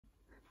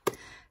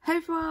Hey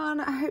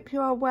everyone, I hope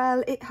you are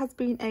well. It has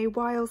been a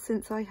while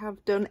since I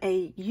have done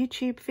a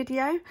YouTube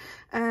video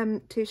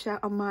to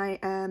share on my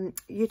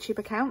YouTube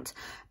account.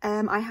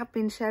 I have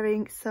been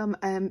sharing some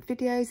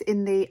videos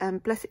in the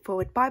Bless It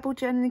Forward Bible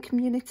journaling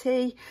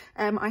community.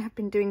 I have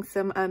been doing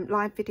some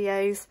live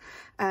videos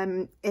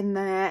in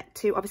there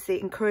to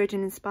obviously encourage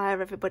and inspire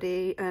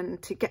everybody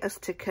and to get us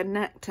to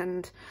connect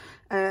and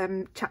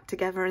chat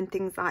together and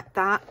things like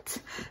that.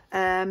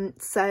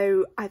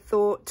 So I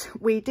thought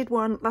we did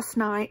one last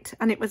night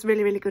and it was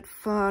really good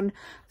fun.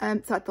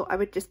 So I thought I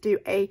would just do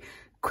a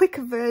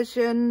quicker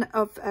version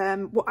of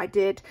what I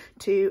did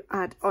to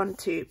add on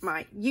to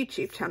my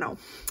YouTube channel.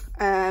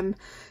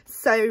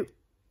 So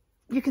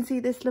you can see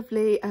this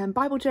lovely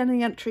Bible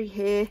journaling entry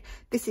here.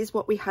 This is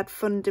what we had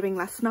fun doing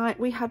last night.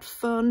 We had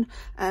fun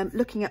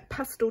looking at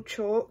pastel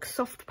chalks,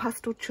 soft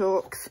pastel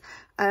chalks,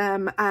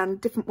 and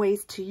different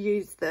ways to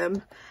use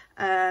them.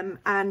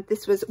 And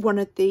this was one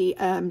of the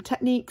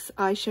techniques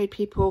I showed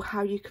people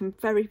how you can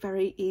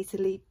very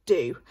easily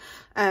do.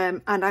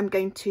 And I'm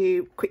going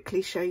to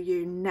quickly show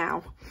you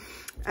now.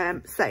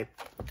 So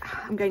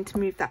I'm going to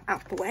move that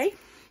out the way.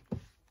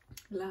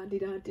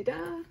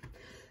 La-di-da-di-da.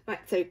 Right,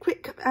 so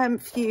quick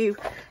few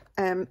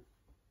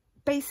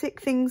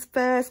basic things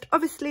first.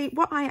 Obviously,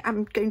 what I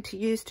am going to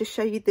use to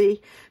show you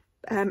the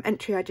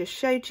entry I just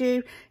showed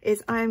you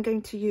is I am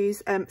going to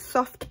use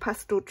soft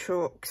pastel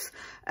chalks.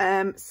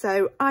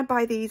 So I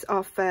buy these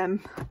off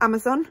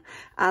Amazon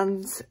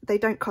and they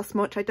don't cost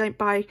much. I don't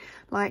buy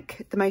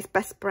like the most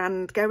best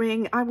brand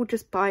going. I will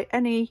just buy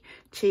any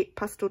cheap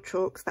pastel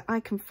chalks that I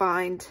can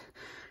find.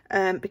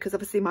 Because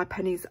obviously my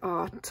pennies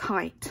are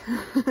tight.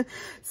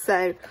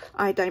 So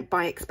I don't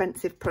buy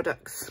expensive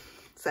products.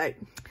 So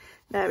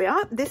there we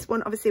are. This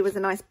one obviously was a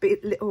nice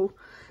big little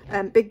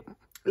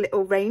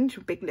range.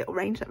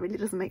 That really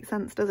doesn't make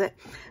sense, does it?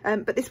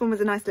 But this one was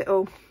a nice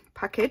little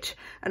package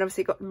and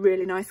obviously got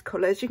really nice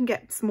colours. You can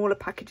get smaller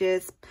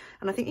packages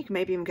and I think you can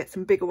maybe even get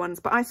some bigger ones,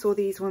 but I saw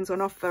these ones on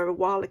offer a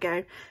while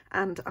ago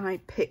and I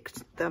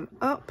picked them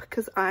up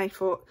because I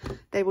thought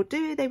they will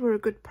do. They were a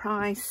good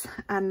price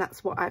and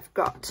that's what I've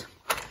got.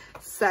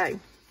 So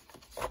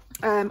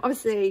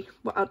obviously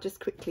what I'll just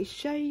quickly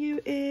show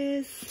you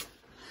is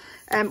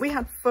we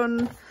had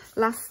fun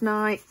last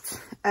night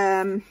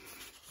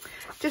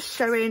just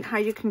showing how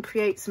you can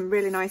create some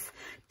really nice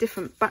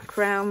different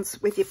backgrounds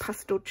with your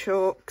pastel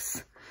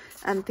chalks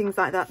and things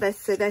like that.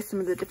 There's some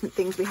of the different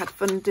things we had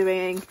fun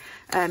doing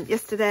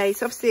yesterday.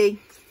 So obviously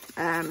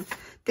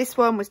this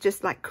one was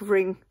just like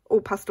covering all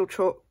pastel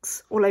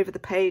chalks all over the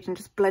page and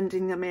just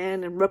blending them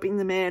in and rubbing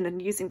them in and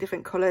using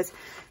different colours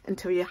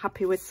until you're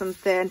happy with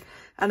something.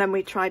 And then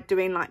we tried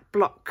doing like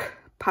block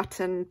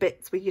pattern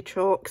bits with your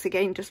chalks,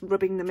 again just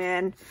rubbing them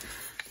in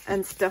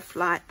and stuff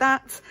like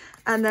that.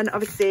 And then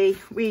obviously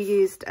we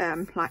used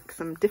like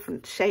some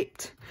different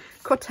shaped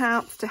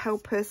cutouts to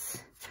help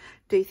us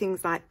do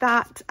things like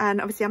that.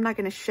 And obviously I'm now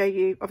going to show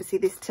you obviously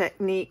this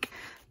technique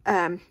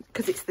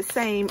because it's the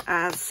same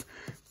as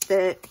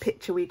the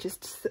picture we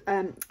just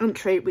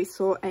entry we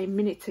saw a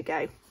minute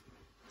ago.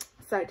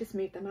 So I just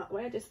moved them out the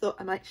way. I just thought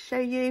I might show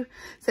you.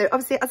 So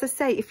obviously, as I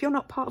say, if you're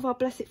not part of our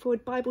Bless It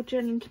Forward Bible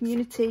journaling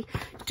community,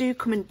 do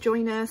come and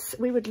join us.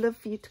 We would love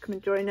for you to come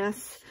and join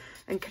us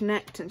and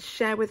connect and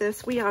share with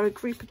us. We are a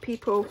group of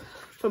people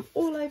from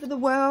all over the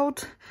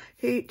world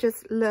who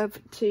just love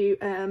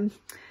to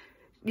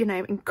you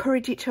know,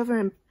 encourage each other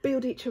and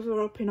build each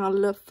other up in our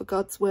love for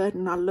God's word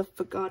and our love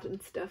for God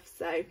and stuff.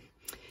 So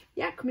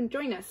yeah, come and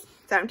join us.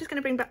 So I'm just going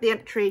to bring back the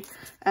entry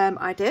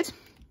I did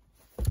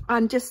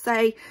and just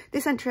say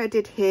this entry I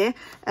did here.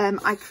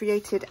 I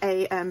created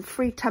a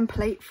free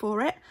template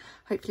for it.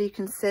 Hopefully you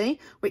can see,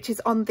 which is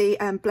on the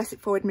Bless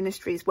It Forward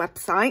Ministries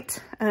website,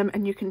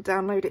 and you can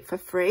download it for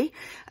free.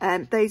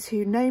 Those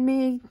who know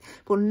me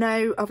will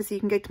know, obviously you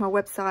can go to my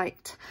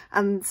website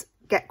and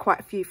get quite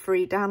a few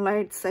free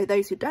downloads. So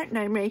those who don't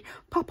know me,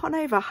 pop on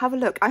over, have a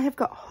look. I have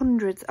got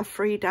hundreds of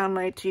free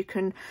downloads you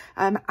can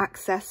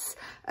access.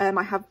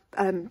 I have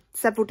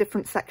several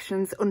different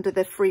sections under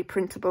the free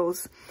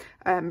printables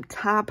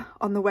tab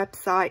on the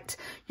website.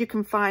 You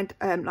can find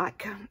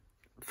like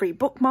free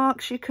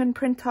bookmarks you can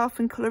print off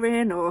and colour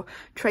in or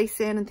trace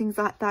in and things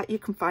like that. You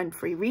can find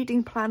free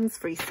reading plans,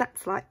 free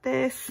sets like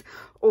this,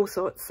 all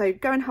sorts. So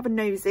go and have a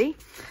nosy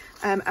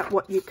at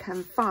what you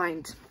can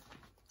find.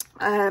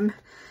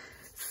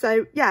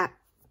 So yeah,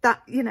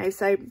 that, you know,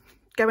 so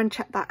go and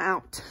check that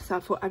out. So I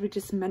thought I would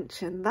just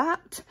mention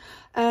that.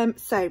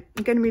 So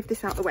I'm going to move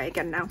this out of the way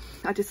again now.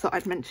 I just thought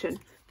I'd mention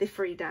the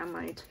free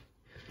download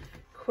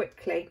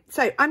quickly.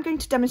 So I'm going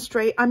to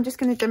demonstrate, I'm just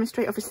going to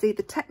demonstrate obviously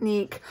the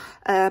technique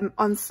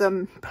on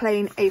some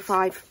plain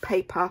A5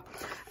 paper,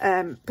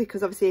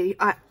 because obviously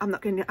I'm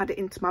not going to add it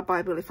into my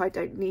Bible if I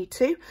don't need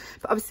to.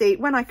 But obviously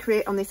when I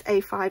create on this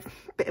A5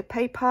 bit of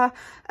paper,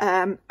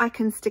 I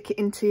can stick it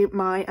into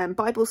my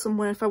Bible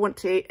somewhere if I want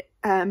to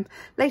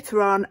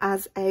later on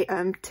as a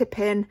tip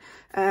in.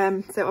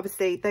 So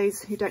obviously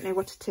those who don't know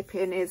what a tip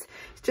in is,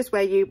 it's just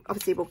where you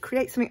obviously will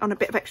create something on a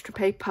bit of extra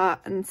paper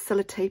and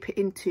sellotape it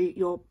into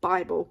your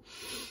Bible.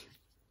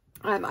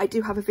 I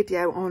do have a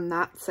video on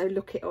that, so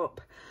look it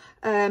up.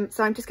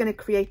 So I'm just going to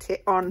create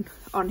it on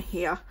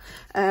here,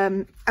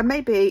 and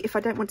maybe if I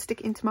don't want to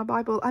stick it into my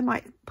Bible, I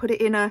might put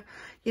it in a,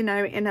 you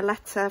know, in a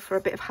letter for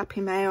a bit of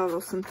happy mail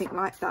or something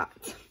like that.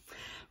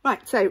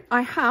 Right, so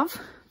I have,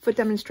 for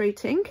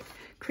demonstrating,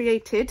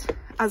 created,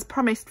 as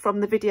promised from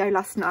the video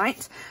last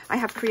night, I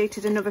have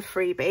created another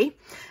freebie,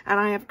 and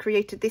I have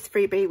created this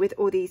freebie with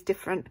all these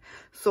different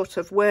sort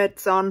of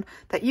words on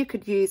that you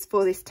could use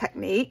for this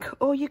technique,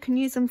 or you can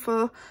use them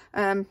for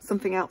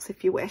something else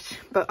if you wish.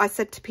 But I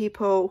said to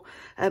people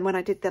when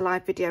I did the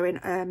live video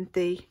in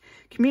the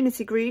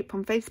community group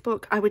on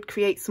Facebook, I would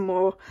create some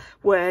more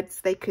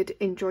words they could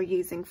enjoy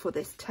using for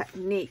this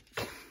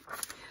technique.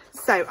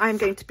 So I'm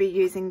going to be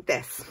using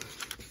this.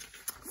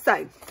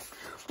 So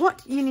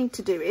what you need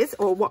to do is,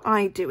 or what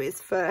I do is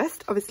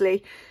first,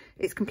 obviously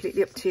it's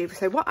completely up to you.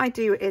 So what I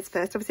do is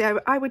first, obviously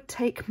I would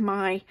take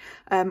my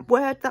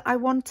word that I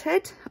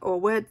wanted, or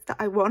words that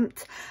I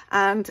want,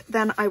 and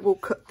then I will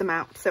cut them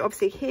out. So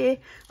obviously here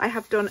I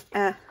have done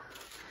a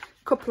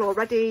couple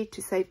already to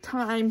save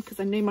time, because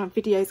I know my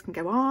videos can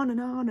go on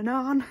and on and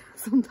on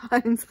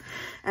sometimes,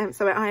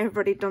 so I have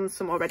already done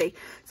some already.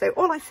 So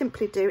all I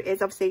simply do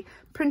is obviously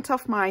print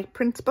off my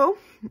printable,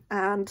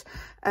 and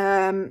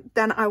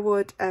then I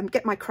would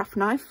get my craft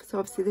knife. So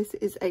obviously this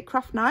is a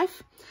craft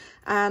knife,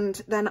 and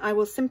then I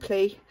will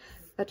simply,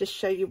 I'll just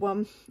show you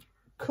one,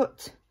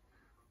 cut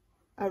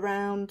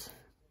around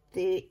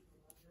the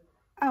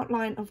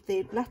outline of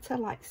the letter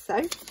like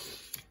so.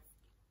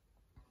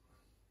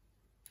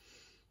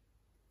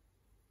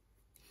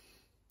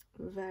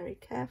 Very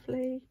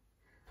carefully.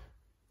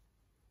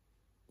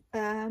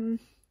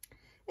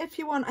 If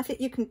you want, I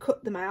think you can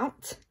cut them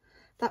out.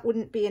 That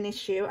wouldn't be an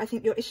issue. I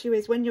think your issue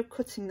is when you're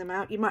cutting them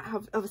out, you might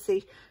have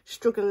obviously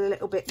struggle a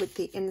little bit with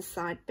the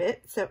inside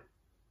bit. So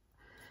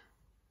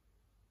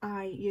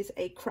I use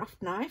a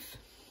craft knife,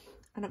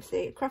 and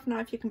obviously a craft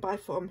knife you can buy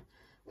from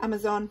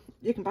Amazon,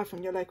 you can buy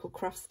from your local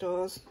craft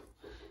stores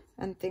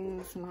and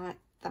things like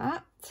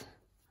that.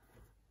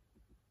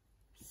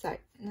 So,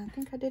 and I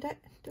think I did it.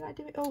 Did I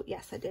do it all?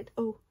 Yes, I did.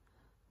 Oh,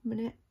 a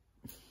minute.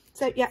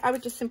 So yeah, I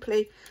would just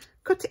simply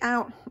cut it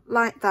out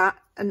like that,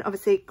 and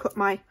obviously cut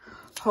my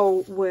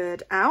whole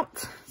word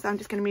out. So I'm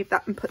just going to move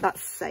that and put that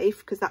safe,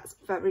 because that's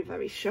very,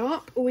 very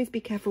sharp. Always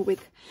be careful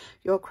with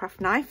your craft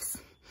knives.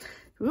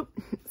 Oop.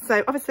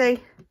 So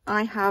obviously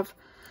I have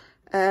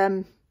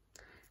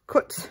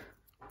cut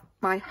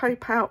my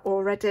hope out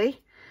already.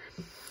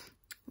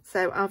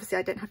 So obviously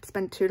I don't have to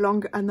spend too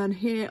long. And then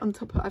here on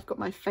top, I've got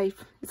my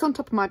faith. It's on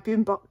top of my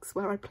boombox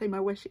where I play my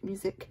worship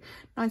music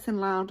nice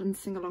and loud and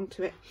sing along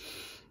to it.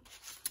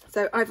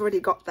 So I've already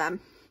got them.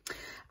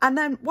 And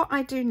then what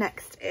I do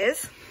next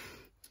is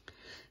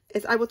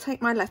I will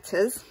take my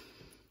letters.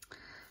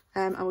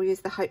 I will use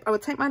the hope. I will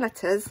take my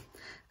letters,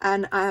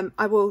 and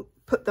I will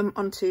put them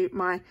onto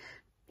my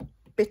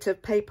bit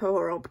of paper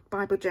or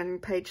Bible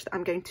journaling page that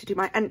I'm going to do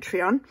my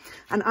entry on,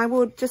 and I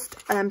will just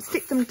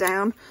stick them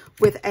down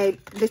with a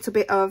little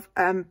bit of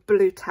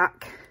blue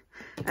tack.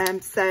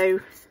 So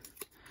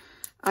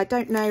I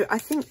don't know, I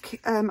think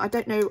I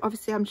don't know,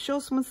 obviously I'm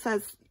sure someone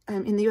says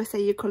in the USA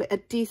you call it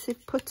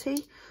adhesive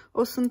putty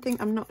or something,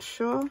 I'm not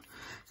sure.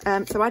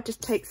 So I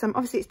just take some,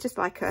 obviously it's just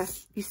like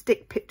you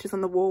stick pictures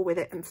on the wall with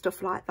it and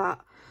stuff like that.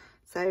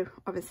 So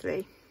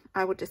obviously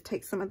I will just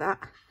take some of that,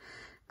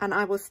 and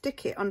I will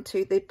stick it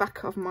onto the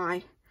back of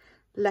my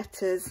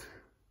letters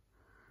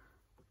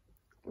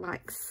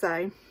like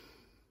so.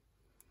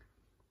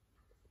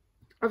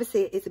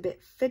 Obviously it is a bit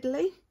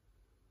fiddly.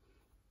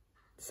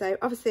 So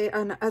obviously,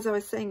 and as I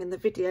was saying in the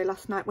video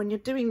last night, when you're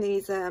doing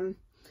these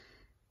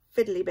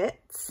fiddly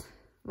bits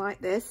like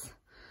this,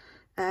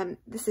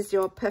 this is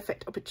your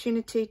perfect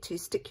opportunity to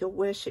stick your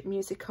worship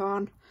music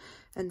on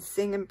and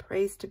sing and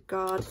praise to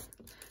God,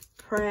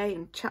 pray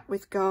and chat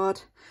with God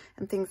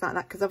and things like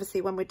that. Because obviously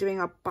when we're doing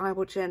our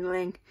Bible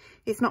journaling,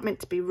 it's not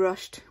meant to be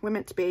rushed. We're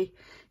meant to be,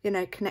 you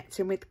know,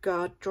 connecting with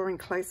God, drawing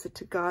closer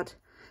to God,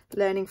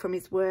 learning from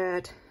his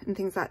word and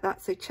things like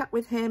that. So chat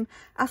with him,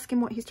 ask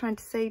him what he's trying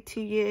to say to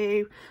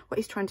you, what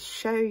he's trying to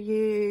show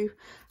you,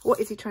 what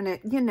is he trying to,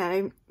 you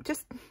know,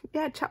 just,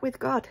 yeah, chat with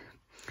God.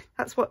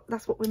 That's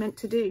what we're meant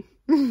to do.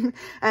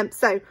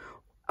 So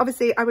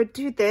obviously I would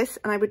do this,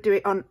 and I would do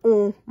it on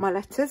all my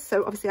letters.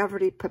 So obviously I've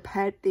already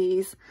prepared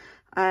these,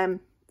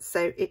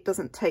 so it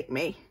doesn't take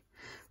me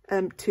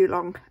too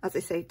long, as I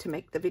say, to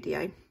make the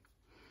video.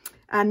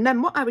 And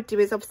then what I would do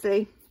is,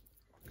 obviously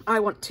I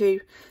want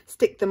to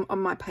stick them on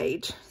my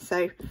page,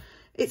 so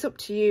it's up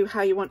to you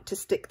how you want to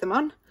stick them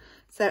on.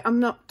 So I'm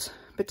not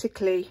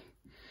particularly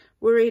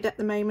worried at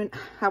the moment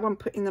how I'm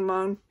putting them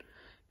on,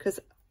 because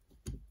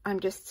I'm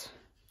just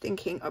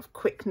thinking of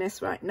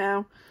quickness right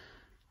now.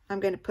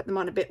 I'm going to put them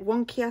on a bit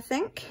wonky, I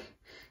think,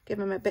 give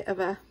them a bit of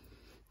a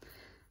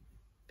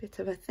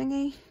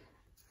thingy,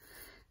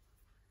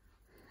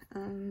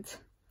 and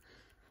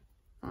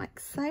like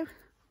so.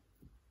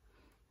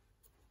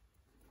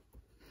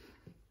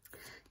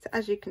 So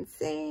as you can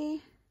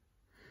see,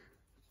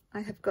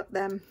 I have got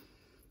them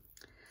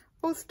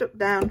all stuck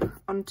down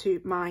onto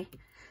my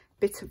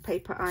bit of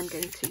paper I'm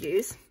going to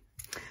use.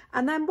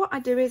 And then what I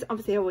do is,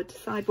 obviously I would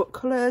decide what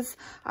colours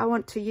I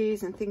want to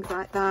use and things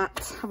like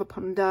that, have a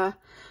ponder,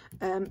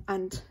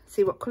 and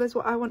see what colours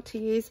what I want to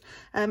use.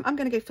 I'm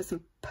going to go for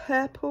some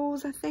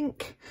purples, I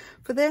think,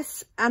 for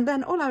this. And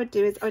then all I would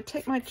do is I would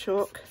take my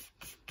chalk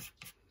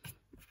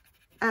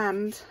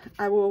and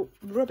I will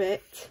rub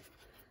it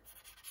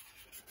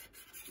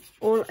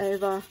all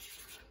over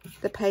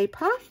the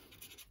paper,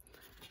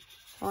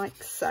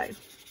 like so.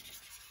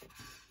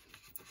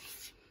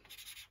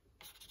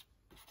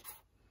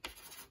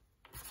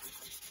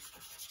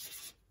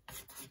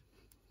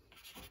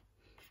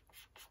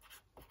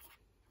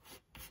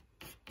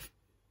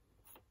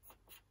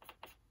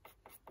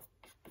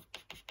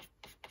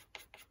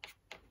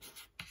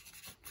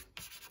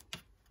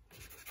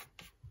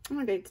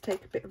 I'm going to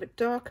take a bit of a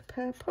darker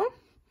purple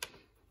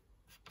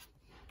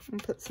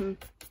and put some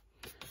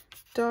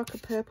darker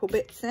purple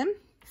bits in.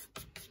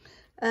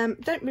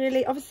 Don't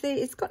really, obviously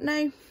it's got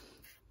no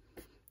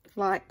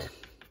like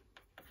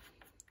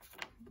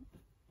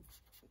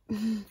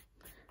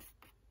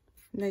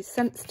no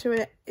sense to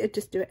it. You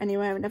just do it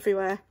anywhere and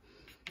everywhere.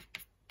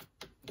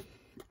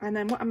 And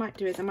then what I might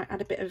do is I might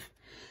add a bit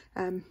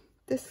of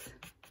this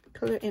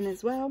colour in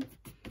as well.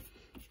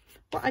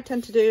 What I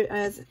tend to do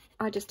is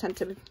I just tend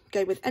to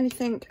go with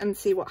anything and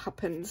see what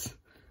happens.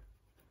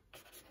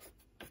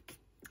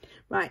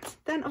 Right,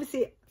 then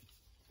obviously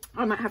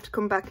I might have to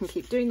come back and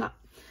keep doing that.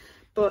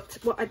 But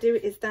what I do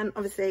is then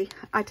obviously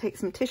I take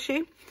some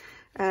tissue.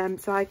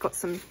 So I've got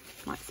some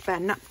like spare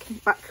napkin,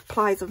 back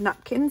plies of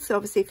napkins. So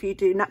obviously if you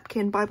do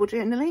napkin Bible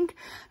journaling,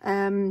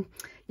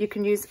 you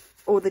can use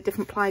all the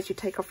different plies you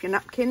take off your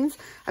napkins.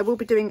 I will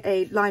be doing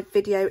a live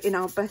video in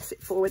our Burst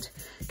It Forward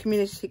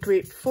community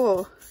group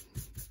for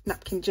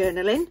napkin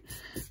journaling.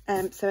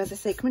 So as I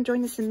say, come and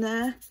join us in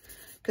there,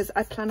 because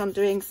I plan on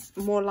doing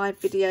more live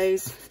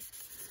videos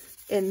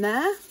in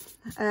there.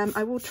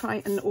 I will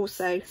try and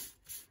also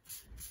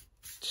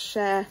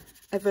share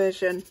a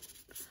version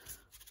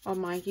on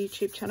my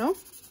YouTube channel.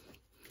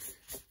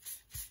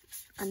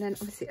 And then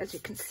obviously, as you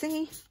can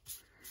see,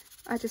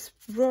 I just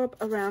rub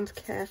around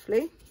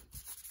carefully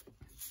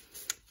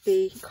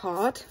the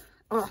card.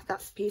 Oh,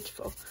 that's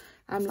beautiful.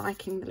 I'm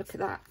liking the look of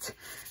that.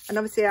 And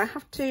obviously I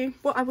have to,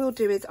 what I will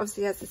do is,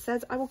 obviously as I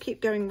said, I will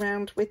keep going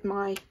round with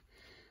my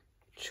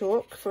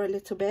chalk for a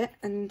little bit,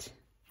 and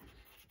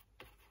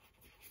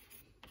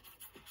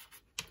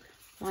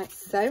like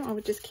so. I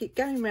would just keep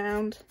going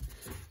round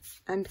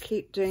and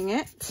keep doing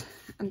it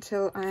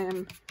until I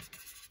am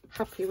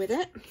happy with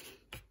it.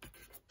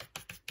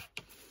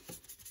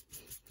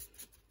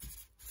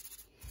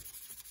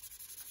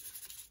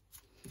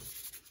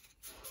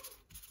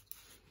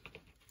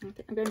 I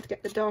think I'm going to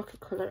get the darker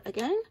colour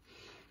again.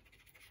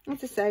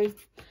 As I say,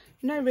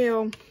 no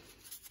real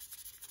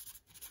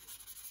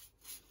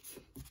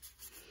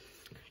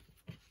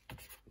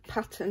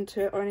pattern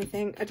to it or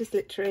anything. I just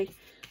literally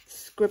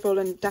scribble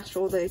and dash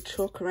all the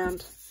chalk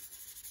around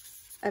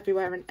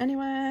everywhere and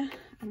anywhere.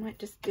 I might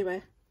just do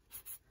a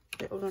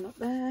little run up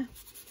there.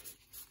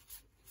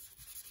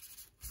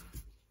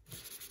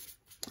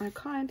 I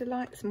kind of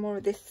like some more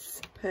of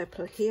this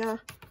purple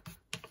here.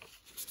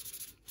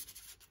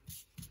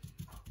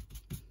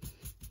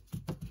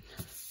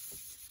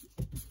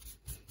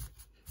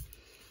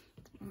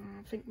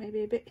 I think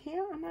maybe a bit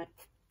here. I might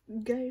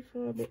go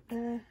for a bit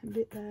there, a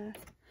bit there.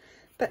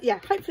 But yeah,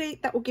 hopefully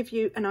that will give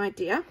you an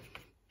idea.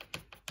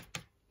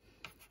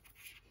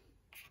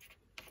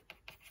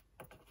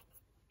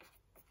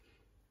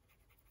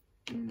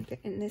 I'm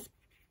getting this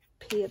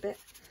P a bit,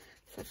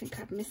 so I think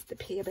I've missed the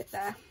P a bit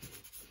there.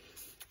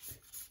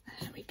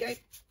 There we go.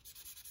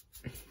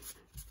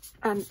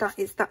 And that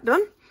is that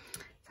done.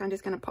 So I'm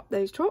just going to pop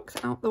those chalks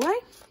out the way.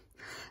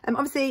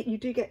 Obviously you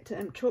do get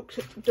chalk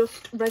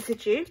dust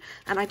residue,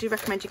 and I do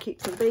recommend you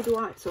keep some baby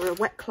wipes or a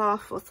wet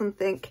cloth or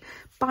something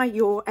by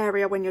your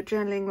area when you're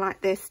journaling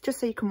like this, just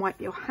so you can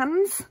wipe your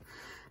hands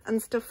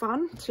and stuff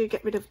on to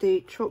get rid of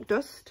the chalk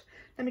dust.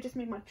 Let me just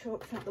move my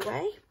chalks out of the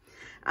way,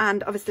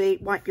 and obviously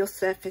wipe your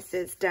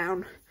surfaces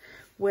down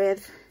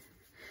with,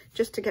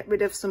 just to get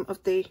rid of some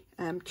of the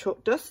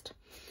chalk dust.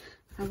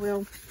 I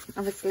will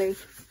obviously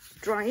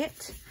dry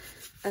it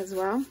as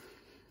well.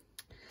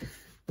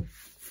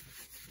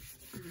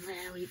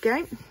 There we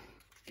go.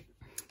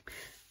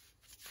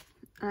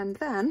 And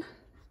then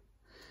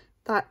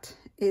that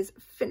is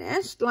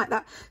finished like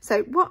that.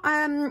 So what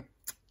I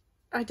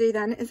do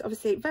then is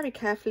obviously very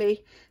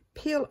carefully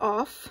peel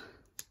off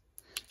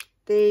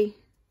the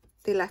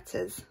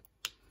letters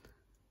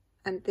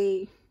and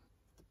the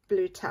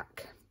blue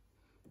tack.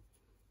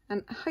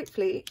 And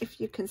hopefully,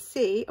 if you can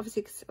see,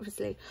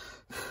 obviously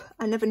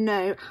I never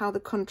know how the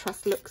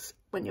contrast looks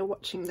when you're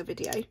watching the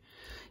video.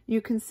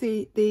 You can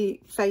see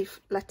the faith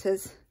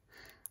letters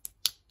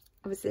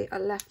obviously are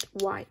left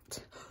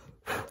white.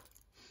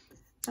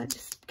 I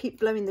just keep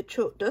blowing the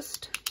chalk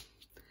dust.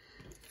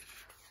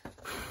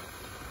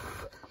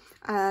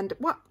 And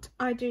what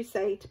I do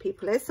say to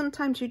people is,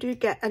 sometimes you do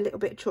get a little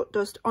bit of chalk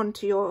dust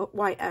onto your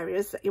white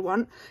areas that you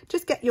want.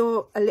 Just get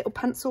a little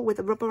pencil with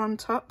a rubber on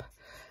top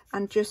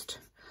and just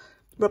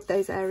rub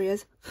those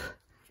areas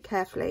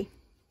carefully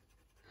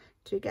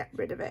to get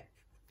rid of it.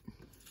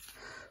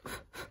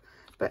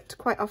 But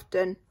quite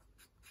often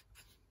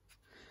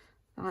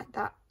like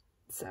that,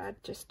 so I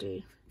just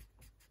do.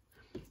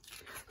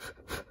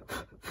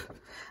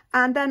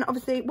 And then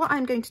obviously what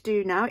I'm going to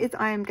do now is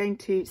I am going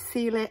to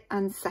seal it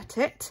and set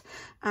it.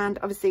 And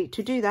obviously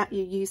to do that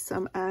you use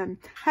some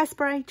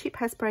hairspray, cheap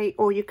hairspray,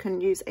 or you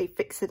can use a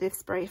fixative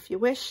spray if you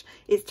wish.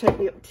 It's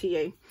totally up to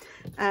you.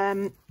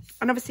 And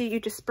obviously you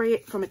just spray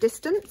it from a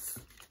distance.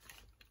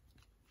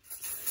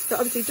 So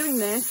obviously doing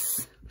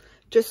this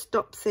just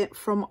stops it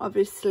from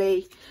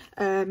obviously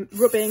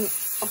rubbing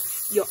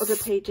off your other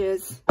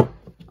pages,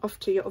 off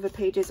to your other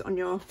pages on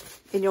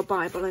in your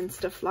Bible and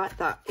stuff like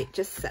that. It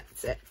just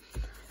sets it.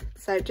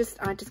 So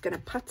I'm just going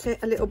to pat it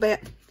a little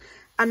bit,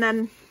 and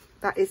then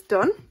that is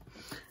done.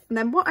 And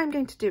then what I'm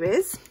going to do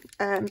is,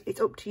 it's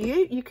up to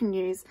you. You can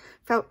use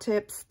felt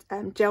tips,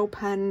 gel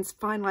pens,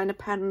 fine liner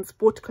pens,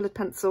 watercolour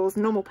pencils,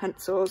 normal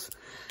pencils.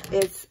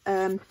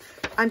 I'm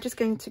just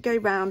going to go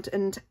round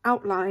and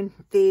outline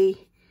the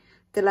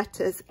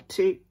letters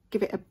to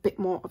give it a bit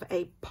more of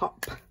a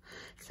pop.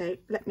 So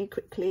let me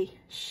quickly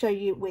show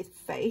you with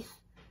Faith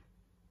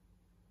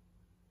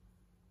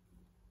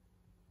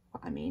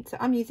what I mean. So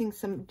I'm using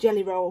some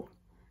Jelly Roll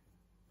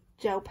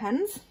gel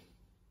pens.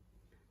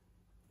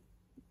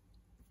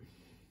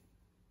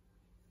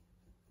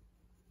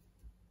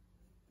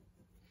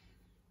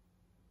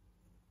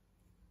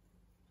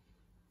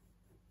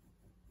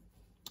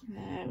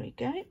 There we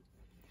go.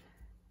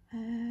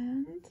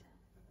 And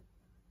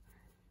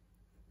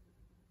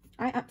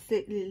I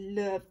absolutely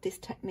love this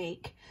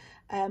technique.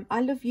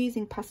 I love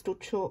using pastel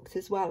chalks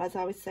as well, as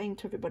I was saying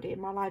to everybody in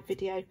my live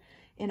video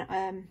in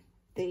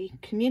the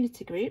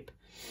community group.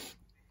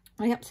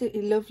 I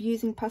absolutely love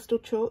using pastel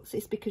chalks.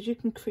 It's because you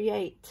can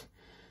create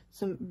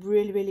some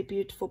really, really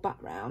beautiful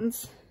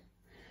backgrounds,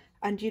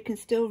 and you can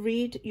still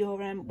read your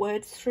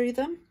words through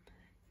them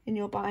in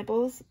your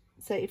Bibles.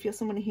 So if you're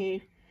someone who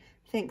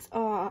thinks,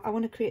 oh, I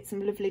want to create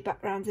some lovely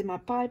backgrounds in my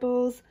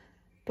Bibles,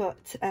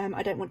 but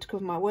I don't want to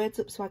cover my words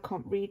up so I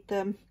can't read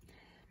them,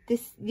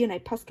 this, you know,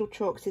 pastel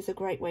chalks is a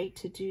great way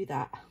to do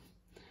that.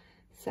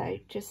 So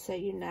just so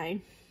you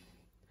know,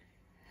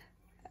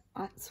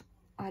 I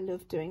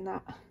love doing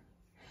that.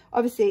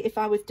 Obviously, if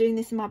I was doing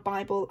this in my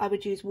Bible, I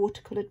would use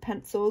watercoloured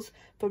pencils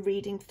for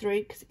reading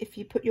through, because if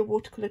you put your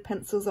watercoloured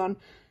pencils on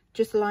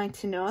just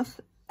light enough,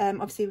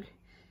 obviously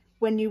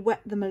when you wet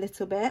them a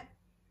little bit,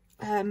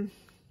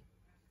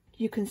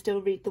 you can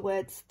still read the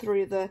words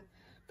through the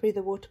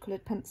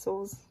watercoloured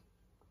pencils.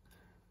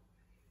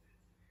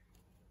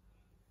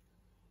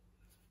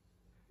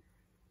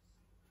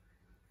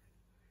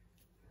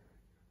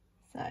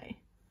 So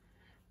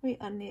we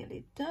are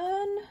nearly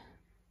done.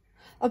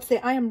 Obviously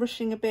I am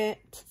rushing a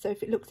bit, so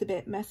if it looks a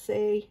bit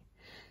messy,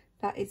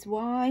 that is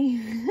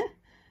why.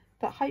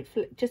 But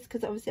hopefully, just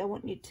because obviously I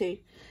want you to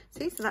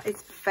see, so that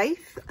is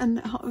Faith,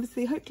 and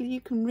obviously hopefully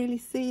you can really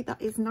see that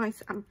is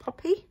nice and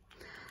poppy.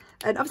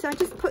 And obviously I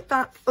just put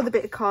that other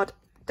bit of card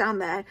down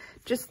there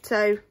just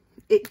so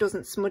it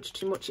doesn't smudge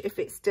too much if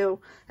it's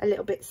still a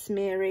little bit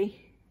smeary,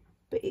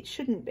 but it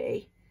shouldn't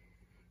be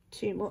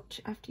too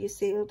much after you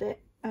sealed it.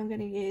 I'm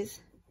going to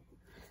use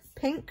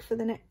pink for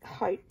the next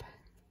hope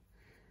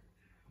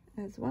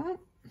as well.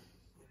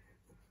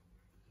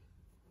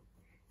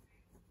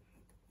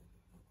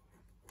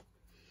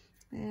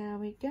 There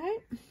we go.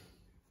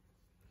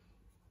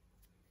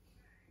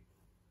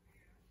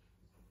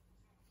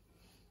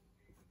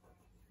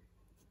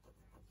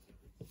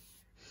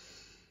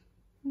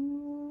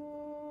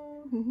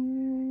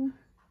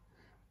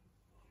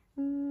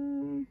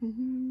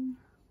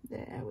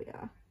 There we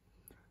are.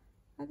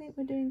 I think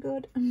we're doing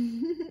good. There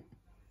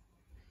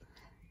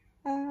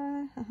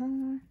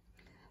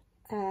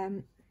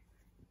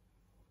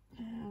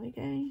we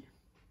go.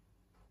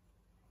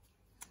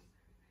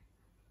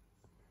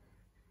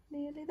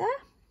 Nearly there.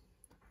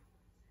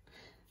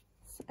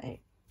 So,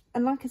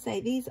 and like I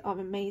say, these are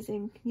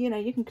amazing. You know,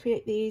 you can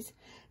create these.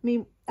 I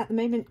mean, at the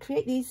moment,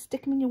 create these,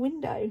 stick them in your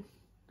window,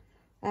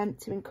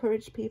 to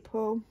encourage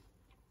people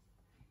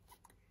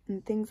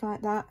and things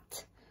like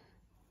that.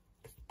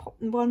 Pop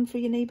one for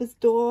your neighbour's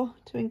door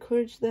to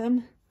encourage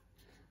them.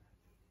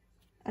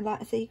 And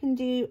like I say, you can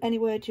do any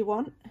word you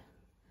want.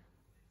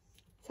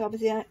 So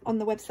obviously on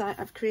the website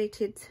I've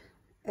created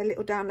a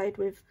little download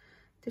with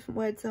different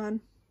words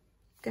on.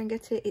 Go and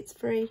get it, it's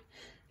free.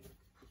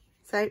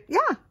 So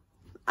yeah,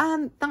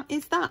 and that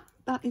is that.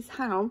 That is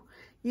how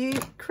you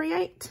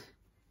create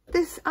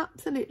this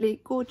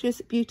absolutely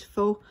gorgeous,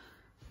 beautiful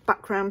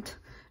background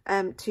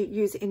to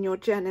use in your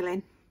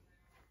journaling.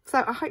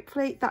 So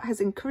hopefully that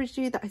has encouraged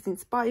you, that has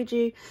inspired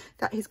you,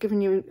 that has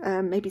given you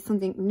maybe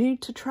something new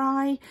to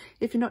try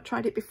if you've not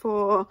tried it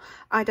before.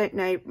 I don't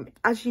know.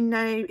 As you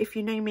know, if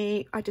you know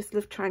me, I just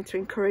love trying to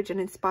encourage and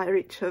inspire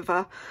each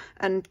other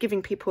and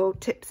giving people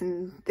tips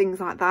and things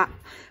like that,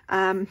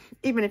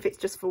 even if it's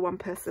just for one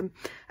person.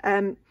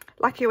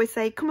 Like I always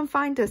say, come and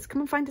find us.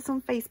 Come and find us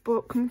on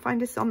Facebook. Come and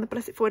find us on the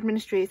Blessed Forward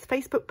Ministries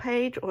Facebook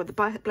page or the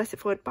Blessed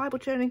Forward Bible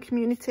Journaling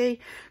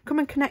community. Come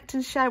and connect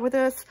and share with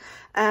us.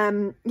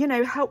 You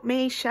know, help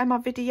me share my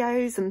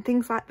videos and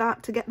things like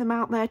that to get them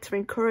out there to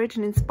encourage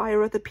and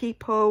inspire other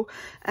people.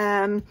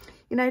 You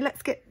know,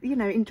 let's get, you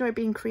know, enjoy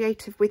being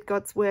creative with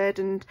God's word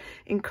and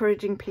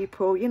encouraging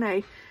people. You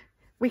know,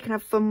 we can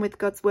have fun with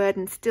God's word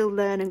and still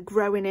learn and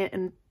grow in it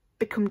and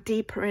become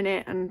deeper in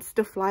it and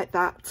stuff like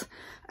that.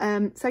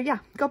 So yeah,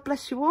 God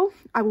bless you all.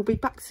 I will be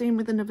back soon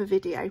with another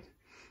video.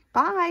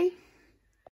 Bye.